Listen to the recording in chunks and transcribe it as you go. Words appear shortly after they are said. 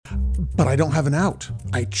but I don't have an out.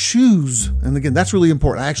 I choose, and again, that's really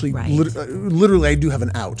important. I actually, literally, I do have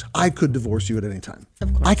an out. I could divorce you at any time.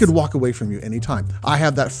 Of course. I could walk away from you anytime. I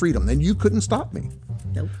have that freedom, and you couldn't stop me.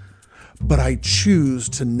 Nope. But I choose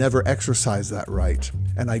to never exercise that right.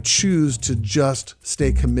 And I choose to just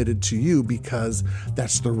stay committed to you because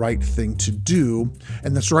that's the right thing to do.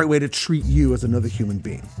 And that's the right way to treat you as another human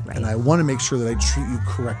being. Right. And I want to make sure that I treat you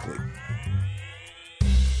correctly.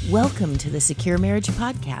 Welcome to the Secure Marriage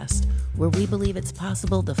Podcast, where we believe it's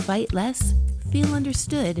possible to fight less, feel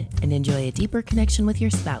understood, and enjoy a deeper connection with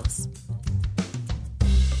your spouse.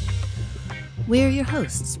 We're your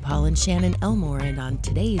hosts, Paul and Shannon Elmore, and on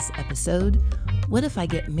today's episode, what if I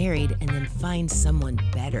get married and then find someone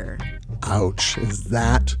better? Ouch. Is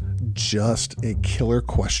that just a killer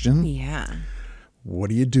question? Yeah. What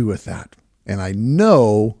do you do with that? And I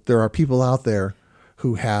know there are people out there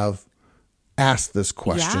who have asked this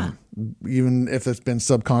question, even if it's been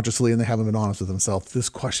subconsciously and they haven't been honest with themselves. This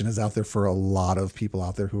question is out there for a lot of people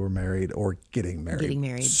out there who are married or getting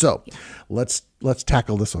married. So let's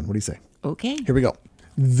tackle this one. What do you say? Okay. Here we go.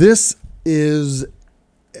 This is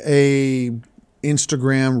a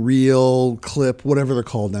Instagram reel clip, whatever they're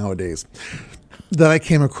called nowadays, that I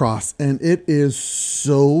came across, and it is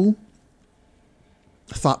so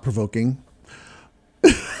thought-provoking.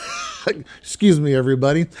 Excuse me,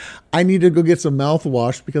 everybody. I need to go get some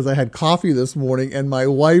mouthwash because I had coffee this morning and my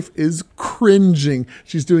wife is cringing.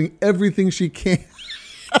 She's doing everything she can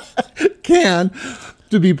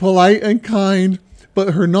to be polite and kind,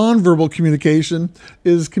 but her nonverbal communication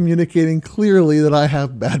is communicating clearly that I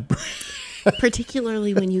have bad breath.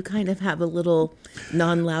 Particularly when you kind of have a little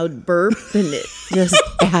non-loud burp, and it just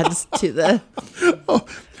adds to the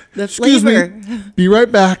flavor. Me. Be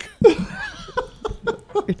right back.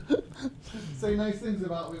 Say nice things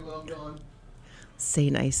about me while I'm gone.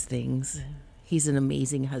 Say nice things. He's an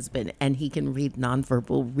amazing husband, and he can read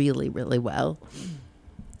nonverbal really, really well.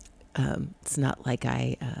 It's not like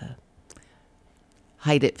I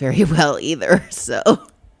hide it very well either. So,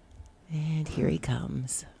 and here he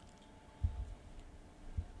comes.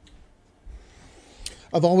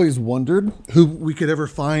 I've always wondered who we could ever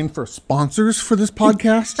find for sponsors for this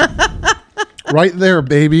podcast. Right there,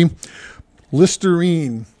 baby.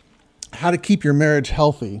 Listerine. How to keep your marriage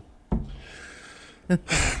healthy. How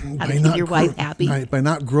to keep your wife happy. Right, by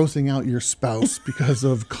not grossing out your spouse because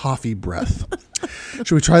of coffee breath.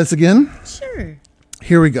 Should we try this again? Sure.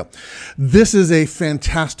 Here we go. This is a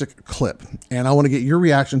fantastic clip, and I want to get your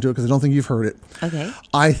reaction to it because I don't think you've heard it. Okay.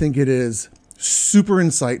 I think it is super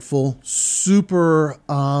insightful, super...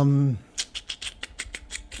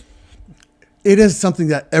 it is something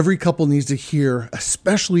that every couple needs to hear,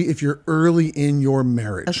 especially if you're early in your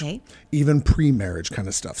marriage. Okay. Even pre-marriage kind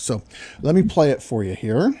of stuff. So let me play it for you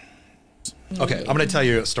here. Okay, I'm going to tell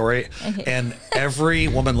you a story, and every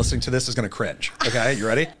woman listening to this is going to cringe. Okay, you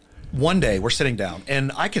ready? One day we're sitting down,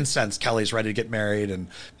 and I can sense Kelly's ready to get married, and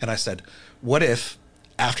I said, what if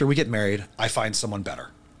after we get married, I find someone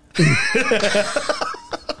better?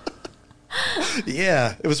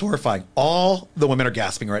 Yeah, it was horrifying. All the women are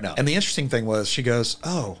gasping right now. And the interesting thing was she goes,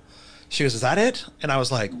 is that it? And I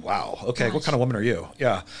was like, wow, okay, What kind of woman are you?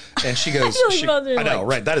 Yeah. And she goes, I know,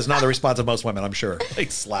 right. That is not the response of most women, I'm sure.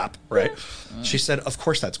 Like slap, right? She said, of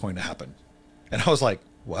course that's going to happen. And I was like,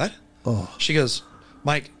 what? Oh. She goes,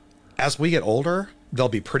 Mike, as we get older, there'll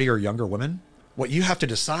be prettier, younger women. What you have to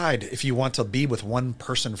decide if you want to be with one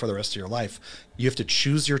person for the rest of your life, you have to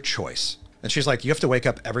choose your choice. And she's like, you have to wake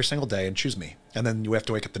up every single day and choose me. And then you have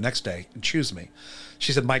to wake up the next day and choose me.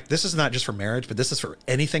 She said, Mike, this is not just for marriage, but this is for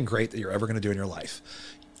anything great that you're ever going to do in your life.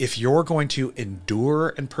 If you're going to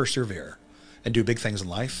endure and persevere and do big things in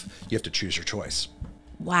life, you have to choose your choice.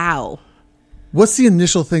 Wow. What's the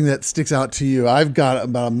initial thing that sticks out to you? I've got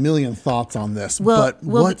about a million thoughts on this, but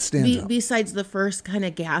what stands out? Besides the first kind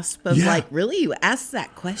of gasp of like, really? You asked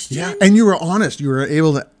that question? Yeah, and you were honest. You were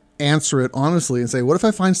able to answer it honestly and say, what if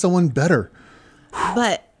I find someone better?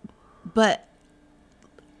 But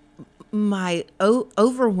my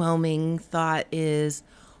overwhelming thought is,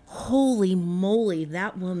 holy moly,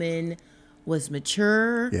 that woman was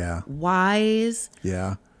mature, wise,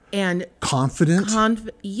 and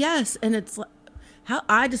confident. Yes, and it's like,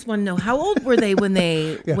 I just want to know, how old were they when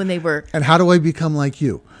they were? And how do I become like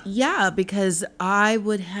you? Yeah, because I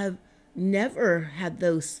would have never had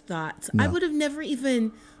those thoughts. No. I would have never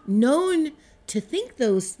even known to think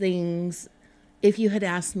those things if you had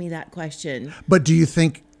asked me that question. But do you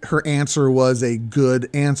think her answer was a good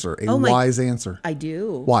answer, wise answer? I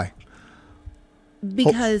do. Why?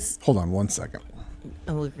 Because... Hold on 1 second.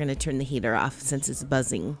 Oh, we're going to turn the heater off since it's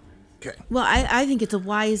buzzing. Okay. Well, I think it's a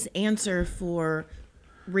wise answer for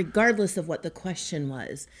regardless of what the question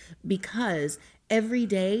was, because every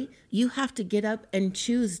day you have to get up and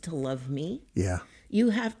choose to love me. Yeah. You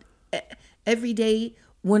have every day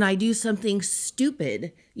when I do something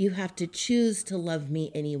stupid, you have to choose to love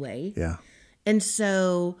me anyway. Yeah. And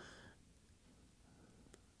so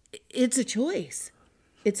it's a choice.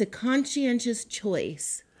 It's a conscientious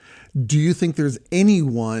choice. Do you think there's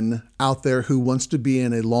anyone out there who wants to be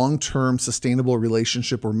in a long-term sustainable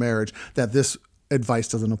relationship or marriage that this advice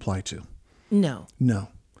doesn't apply to? No. No.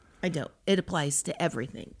 I don't. It applies to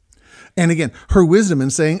everything. And again, her wisdom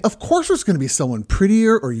in saying, of course there's going to be someone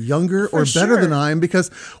prettier or younger or better than I am, because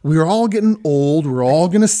we're all getting old. We're all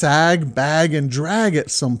going to sag, bag, and drag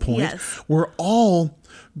at some point. Yes. We're all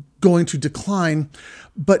going to decline.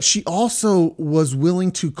 But she also was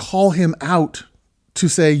willing to call him out to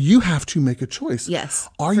say, you have to make a choice. Yes.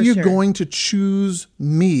 Are you going to choose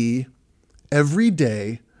me every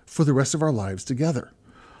day for the rest of our lives together?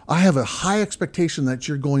 I have a high expectation that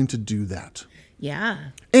you're going to do that. Yeah.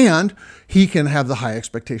 And he can have the high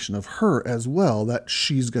expectation of her as well, that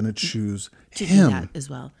she's going to choose him. Do that as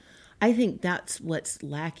well. I think that's what's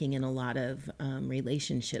lacking in a lot of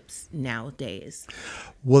relationships nowadays.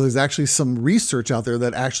 Well, there's actually some research out there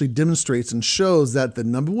that actually demonstrates and shows that the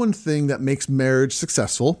number one thing that makes marriage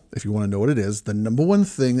successful, if you want to know what it is, the number one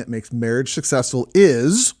thing that makes marriage successful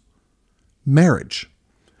is marriage.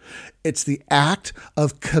 It's the act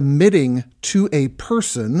of committing to a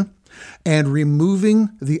person and removing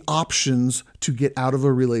the options to get out of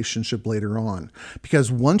a relationship later on.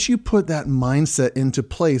 Because once you put that mindset into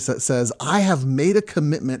place that says, I have made a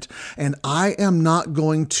commitment and I am not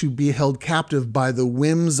going to be held captive by the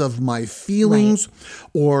whims of my feelings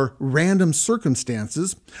or random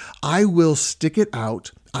circumstances, I will stick it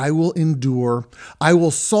out. I will endure. I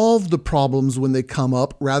will solve the problems when they come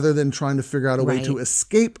up rather than trying to figure out a way to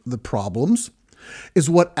escape the problems, is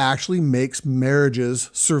what actually makes marriages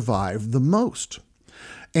survive the most.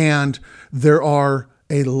 And there are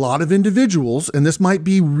a lot of individuals, and this might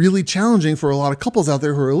be really challenging for a lot of couples out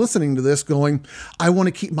there who are listening to this going, I want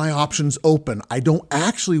to keep my options open. I don't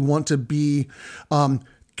actually want to be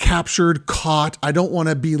captured, caught. I don't want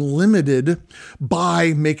to be limited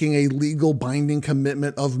by making a legal binding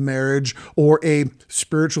commitment of marriage or a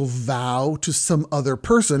spiritual vow to some other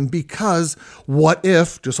person, because what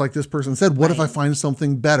if, just like this person said, what if I find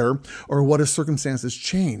something better, or what if circumstances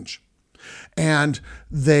change? And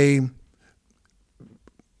they,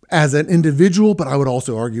 as an individual, but I would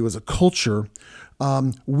also argue as a culture,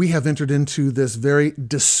 we have entered into this very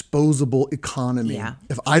disposable economy. Yeah,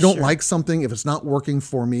 if I don't like something, if it's not working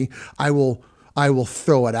for me, I will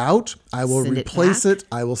throw it out. I will replace it.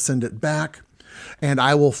 I will send it back, and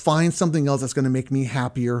I will find something else that's going to make me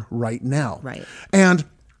happier right now. Right. And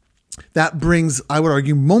that brings, I would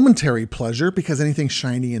argue, momentary pleasure, because anything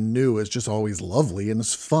shiny and new is just always lovely and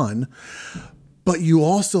it's fun. But you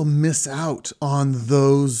also miss out on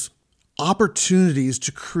those opportunities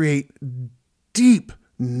to create deep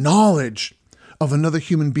knowledge of another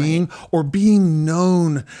human being, or being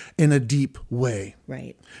known in a deep way.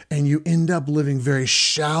 Right. And you end up living very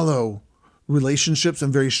shallow relationships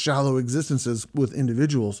and very shallow existences with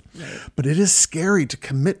individuals. Right. But it is scary to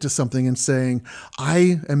commit to something and saying,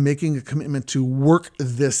 I am making a commitment to work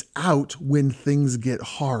this out when things get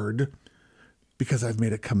hard, because I've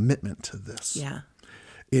made a commitment to this. Yeah.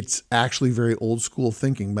 It's actually very old school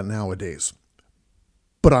thinking, but nowadays.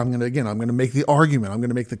 But I'm going to make the argument. I'm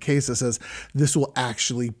going to make the case that says this will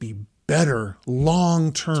actually be better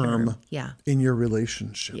long-term in your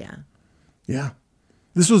relationship. Yeah. Yeah.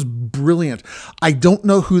 This was brilliant. I don't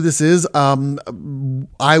know who this is.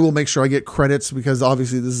 I will make sure I get credits, because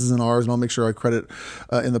obviously this isn't ours, and I'll make sure I credit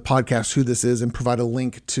in the podcast who this is and provide a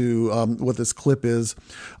link to what this clip is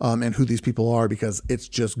and who these people are, because it's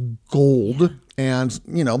just gold. Yeah. And,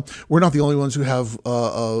 we're not the only ones who have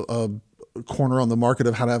a corner on the market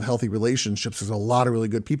of how to have healthy relationships. There's a lot of really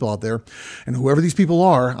good people out there, and whoever these people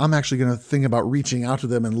are, I'm actually going to think about reaching out to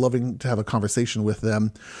them and loving to have a conversation with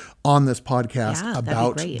them on this podcast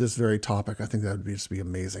about this very topic. I think that would just be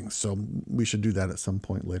amazing. So we should do that at some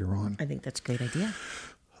point later on. I think that's a great idea.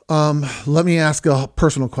 Let me ask a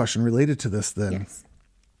personal question related to this then. Yes.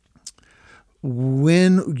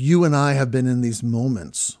 When you and I have been in these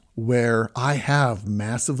moments where I have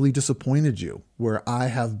massively disappointed you, where I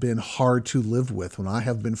have been hard to live with, when I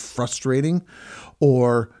have been frustrating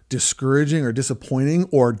or discouraging or disappointing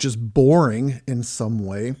or just boring in some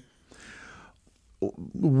way,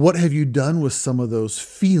 what have you done with some of those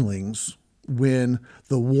feelings when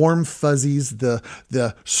the warm fuzzies,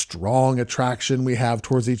 the strong attraction we have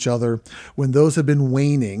towards each other, when those have been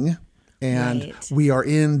waning? And we are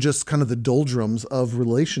in just kind of the doldrums of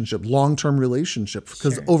relationship, long-term relationship,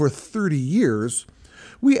 because over 30 years,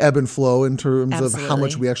 we ebb and flow in terms of how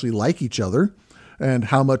much we actually like each other and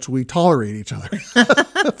how much we tolerate each other.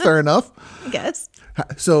 Fair enough. I guess.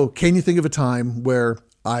 So can you think of a time where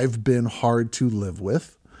I've been hard to live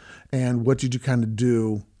with, and what did you kind of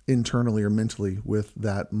do internally or mentally with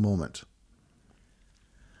that moment?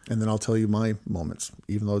 And then I'll tell you my moments,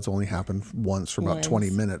 even though it's only happened once for about 20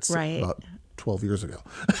 minutes, about 12 years ago.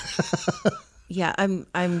 Yeah, I'm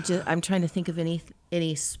trying to think of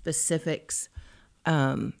any specifics.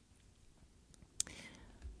 I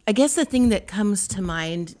guess the thing that comes to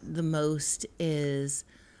mind the most is,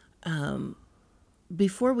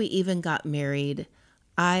 before we even got married,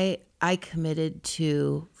 I committed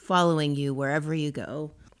to following you wherever you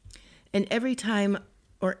go. And every time,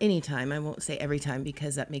 or any time, I won't say every time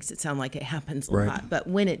because that makes it sound like it happens a lot, but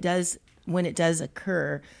when it does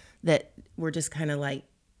occur, that we're just kind of like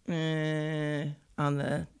on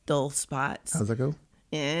the dull spots. How's that go?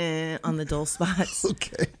 On the dull spots.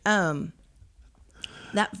 Okay.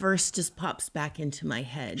 That verse just pops back into my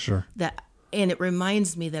head. Sure. And it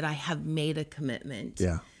reminds me that I have made a commitment.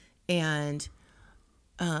 Yeah. And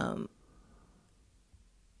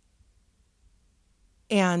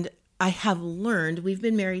I have learned, we've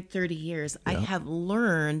been married 30 years. Yeah. I have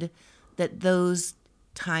learned that those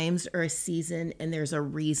times are a season and there's a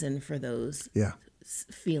reason for those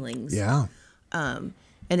feelings. Yeah. And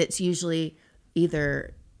it's usually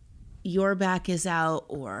either your back is out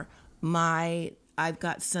or I've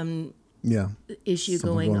got some issue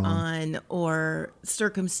going on or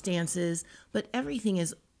circumstances, but everything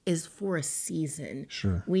is for a season.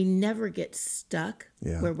 Sure. We never get stuck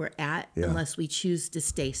where we're at unless we choose to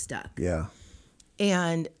stay stuck. Yeah.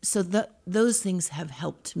 And so those things have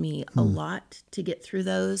helped me a lot to get through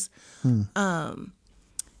those. And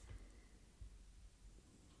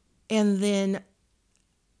then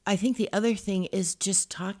I think the other thing is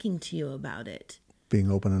just talking to you about it.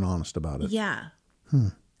 Being open and honest about it. Yeah.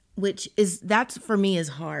 That's for me is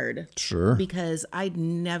hard. Sure. Because I'd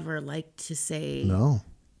never like to say,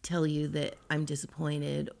 tell you that I'm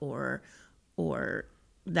disappointed or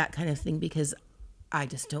that kind of thing, because I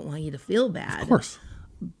just don't want you to feel bad. Of course.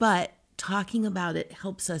 But talking about it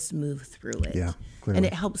helps us move through it. Yeah, clearly. And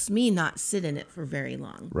it helps me not sit in it for very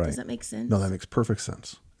long. Right. Does that make sense? No, that makes perfect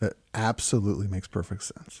sense. It absolutely makes perfect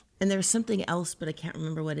sense. And there's something else, but I can't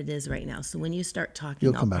remember what it is right now. So when you start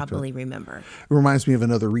talking, I'll probably remember. It reminds me of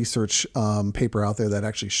another research paper out there that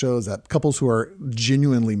actually shows that couples who are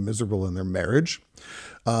genuinely miserable in their marriage,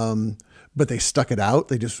 but they stuck it out.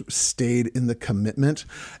 They just stayed in the commitment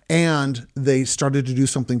and they started to do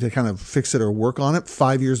something to kind of fix it or work on it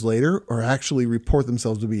 5 years later, or actually report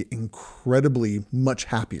themselves to be incredibly much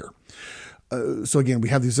happier. So again, we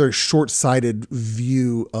have this very short-sighted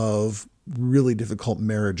view of really difficult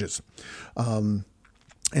marriages. And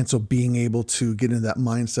so being able to get into that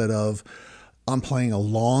mindset of, I'm playing a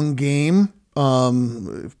long game,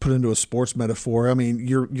 put into a sports metaphor. I mean,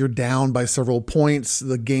 you're down by several points.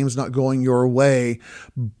 The game's not going your way,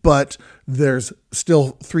 but there's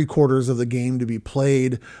still 3/4 of the game to be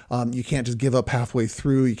played. You can't just give up halfway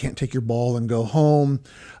through. You can't take your ball and go home.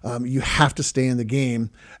 You have to stay in the game.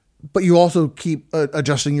 But you also keep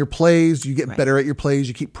adjusting your plays. You get better at your plays.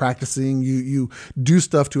 You keep practicing. You do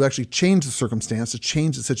stuff to actually change the circumstance, to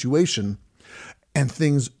change the situation, and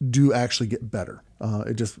things do actually get better.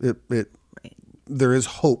 There is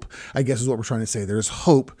hope, I guess is what we're trying to say. There is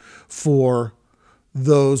hope for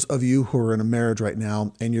those of you who are in a marriage right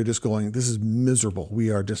now, and you're just going, this is miserable.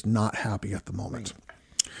 We are just not happy at the moment.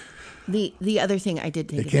 The other thing I did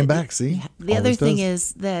think it came back. See, the other thing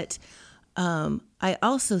is that. I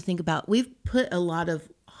also think about, we've put a lot of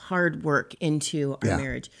hard work into our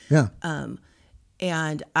marriage. Yeah.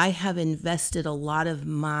 And I have invested a lot of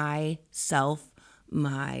myself,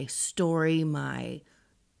 my story, my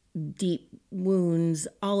deep wounds,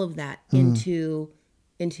 all of that into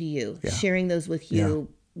you, sharing those with you,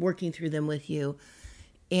 working through them with you.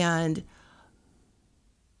 And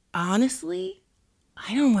honestly,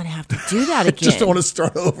 I don't want to have to do that again. Just don't want to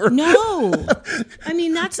start over. No, I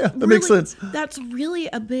mean that makes sense. That's really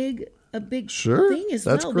a big sure, thing as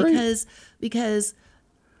that's well, great. because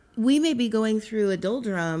we may be going through a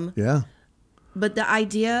doldrum. Yeah. But the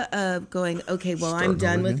idea of going, okay, well, I'm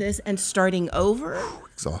done with this and starting over,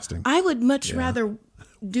 exhausting. I would much rather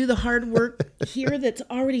do the hard work here that's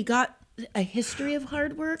already got a history of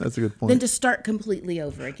hard work. That's a good point. Than to start completely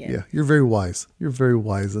over again. Yeah, you're very wise. You're very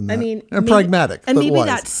wise in that. I mean, and pragmatic, and but maybe wise.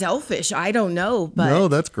 that's selfish. I don't know, but no,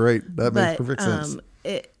 that's great. That makes perfect sense.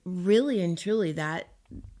 It really and truly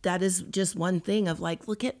that is just one thing of like,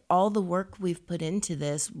 look at all the work we've put into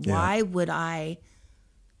this. Why would I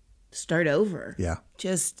start over? Yeah.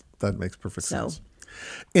 Just that makes perfect sense.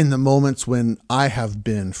 In the moments when I have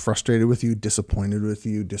been frustrated with you, disappointed with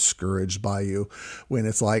you, discouraged by you, when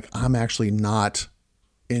it's like, I'm actually not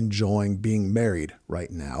enjoying being married right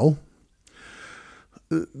now,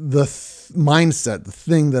 the mindset, the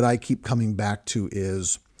thing that I keep coming back to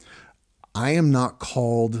is, I am not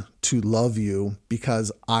called to love you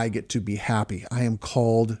because I get to be happy. I am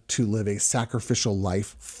called to live a sacrificial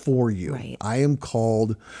life for you. Right. I am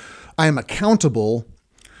accountable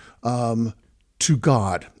to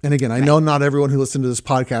God. And again, I know not everyone who listens to this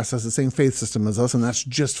podcast has the same faith system as us, and that's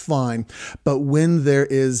just fine. But when there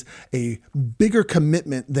is a bigger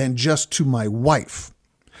commitment than just to my wife,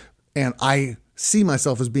 and I see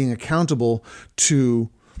myself as being accountable to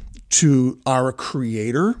our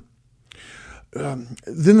Creator, then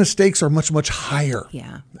the stakes are much, much higher.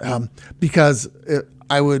 Yeah. Because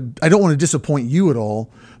I don't want to disappoint you at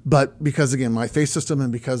all, but because again, my faith system,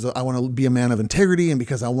 and because I want to be a man of integrity, and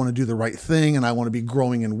because I want to do the right thing, and I want to be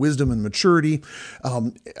growing in wisdom and maturity,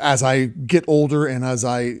 as I get older and as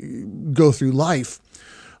I go through life,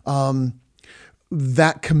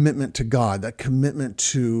 that commitment to God, that commitment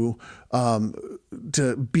to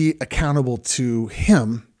be accountable to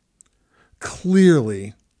Him,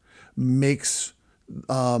 clearly makes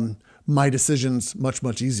my decisions much,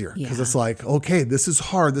 much easier, because it's like, okay, this is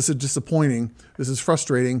hard. This is disappointing. This is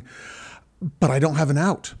frustrating, but I don't have an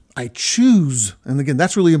out. I choose. And again,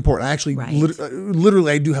 that's really important. I actually,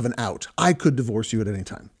 literally, I do have an out. I could divorce you at any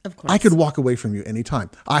time. Of course. I could walk away from you anytime.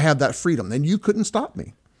 I have that freedom, and you couldn't stop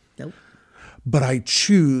me. Nope. But I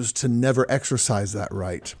choose to never exercise that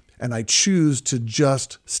right. And I choose to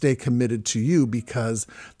just stay committed to you because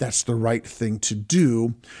that's the right thing to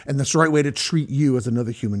do. And that's the right way to treat you as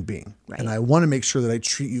another human being. Right. And I want to make sure that I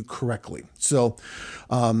treat you correctly. So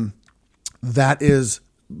that is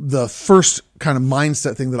the first kind of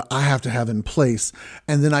mindset thing that I have to have in place.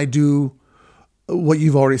 And then I do what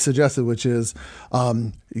you've already suggested, which is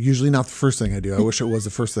usually not the first thing I do. I wish it was the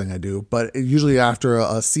first thing I do, but usually after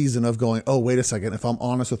a season of going, oh, wait a second, if I'm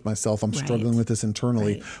honest with myself, I'm struggling with this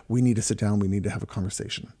internally, we need to sit down, we need to have a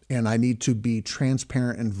conversation. And I need to be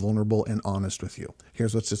transparent and vulnerable and honest with you.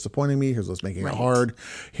 Here's what's disappointing me. Here's what's making it hard.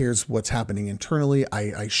 Here's what's happening internally.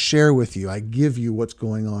 I share with you. I give you what's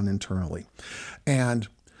going on internally. And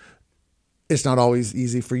it's not always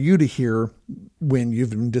easy for you to hear when you've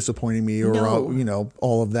been disappointing me or,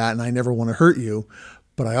 all of that. And I never want to hurt you.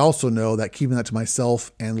 But I also know that keeping that to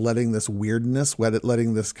myself and letting this weirdness,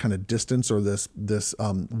 letting this kind of distance or this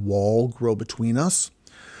wall grow between us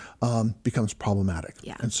becomes problematic.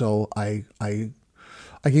 Yeah. And so I can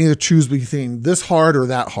either choose between this hard or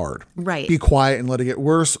that hard. Right. Be quiet and let it get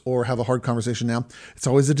worse, or have a hard conversation now. It's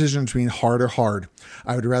always a decision between hard or hard.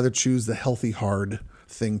 I would rather choose the healthy hard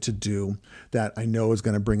thing to do that I know is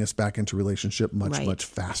going to bring us back into relationship much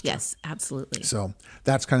faster. Yes, absolutely. So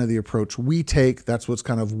that's kind of the approach we take. That's what's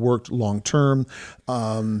kind of worked long term.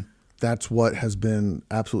 That's what has been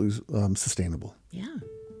absolutely sustainable. Yeah.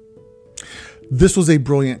 This was a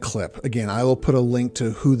brilliant clip. Again, I will put a link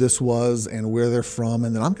to who this was and where they're from,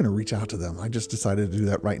 and then I'm going to reach out to them. I just decided to do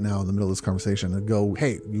that right now in the middle of this conversation and go,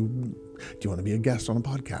 hey, do you want to be a guest on a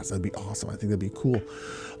podcast? That'd be awesome. I think that'd be cool.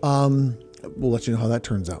 We'll let you know how that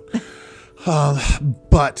turns out.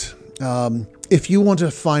 But if you want to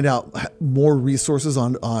find out more resources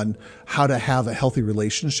on how to have a healthy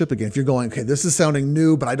relationship, again, if you're going, okay, this is sounding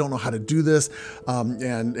new, but I don't know how to do this,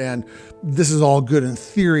 and this is all good in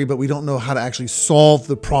theory, but we don't know how to actually solve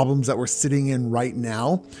the problems that we're sitting in right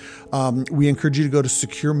now, we encourage you to go to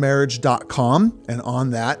securemarriage.com, and on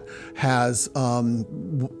that has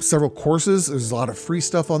several courses. There's a lot of free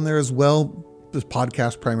stuff on there as well. This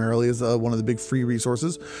podcast primarily is one of the big free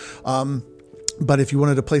resources. But if you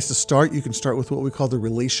wanted a place to start, you can start with what we call the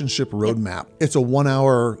Relationship Roadmap. It's a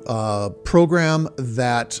 1-hour program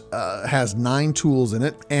that has 9 tools in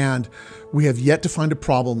it. And we have yet to find a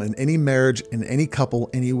problem in any marriage, in any couple,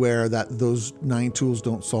 anywhere that those 9 tools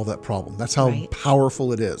don't solve that problem. That's how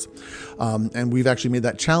powerful it is. And we've actually made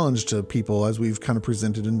that challenge to people as we've kind of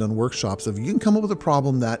presented and done workshops of, you can come up with a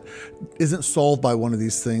problem that isn't solved by one of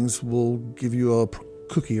these things. We'll give you a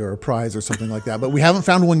cookie or a prize or something like that, but we haven't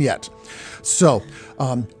found one yet. So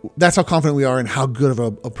That's how confident we are in how good of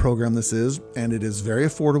a program this is. And it is very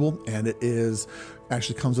affordable, and it is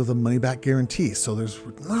actually comes with a money back guarantee. So there's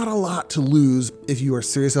not a lot to lose if you are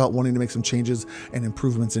serious about wanting to make some changes and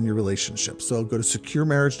improvements in your relationship. So go to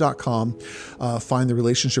securemarriage.com, find the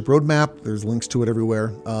relationship roadmap. There's links to it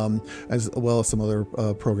everywhere, as well as some other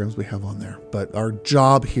programs we have on there. But our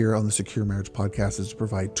job here on the Secure Marriage Podcast is to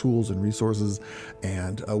provide tools and resources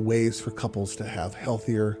and ways for couples to have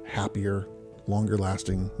healthier, happier, longer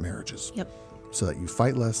lasting marriages. Yep. So that you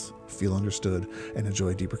fight less, feel understood, and enjoy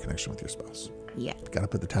a deeper connection with your spouse. Yeah. Got to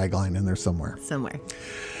put the tagline in there somewhere.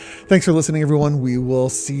 Thanks for listening, everyone. We will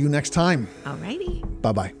see you next time. Alrighty.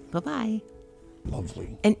 Bye-bye. Bye-bye.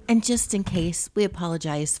 Lovely. And just in case, we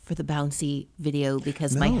apologize for the bouncy video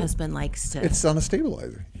because my husband likes to... It's on a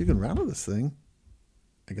stabilizer. You can rattle this thing.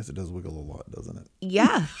 I guess it does wiggle a lot, doesn't it?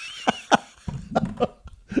 Yeah.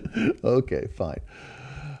 Okay, fine.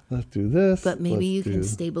 Let's do this. But maybe you can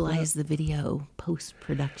stabilize the video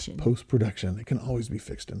post-production. Post-production. It can always be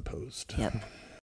fixed in post. Yep.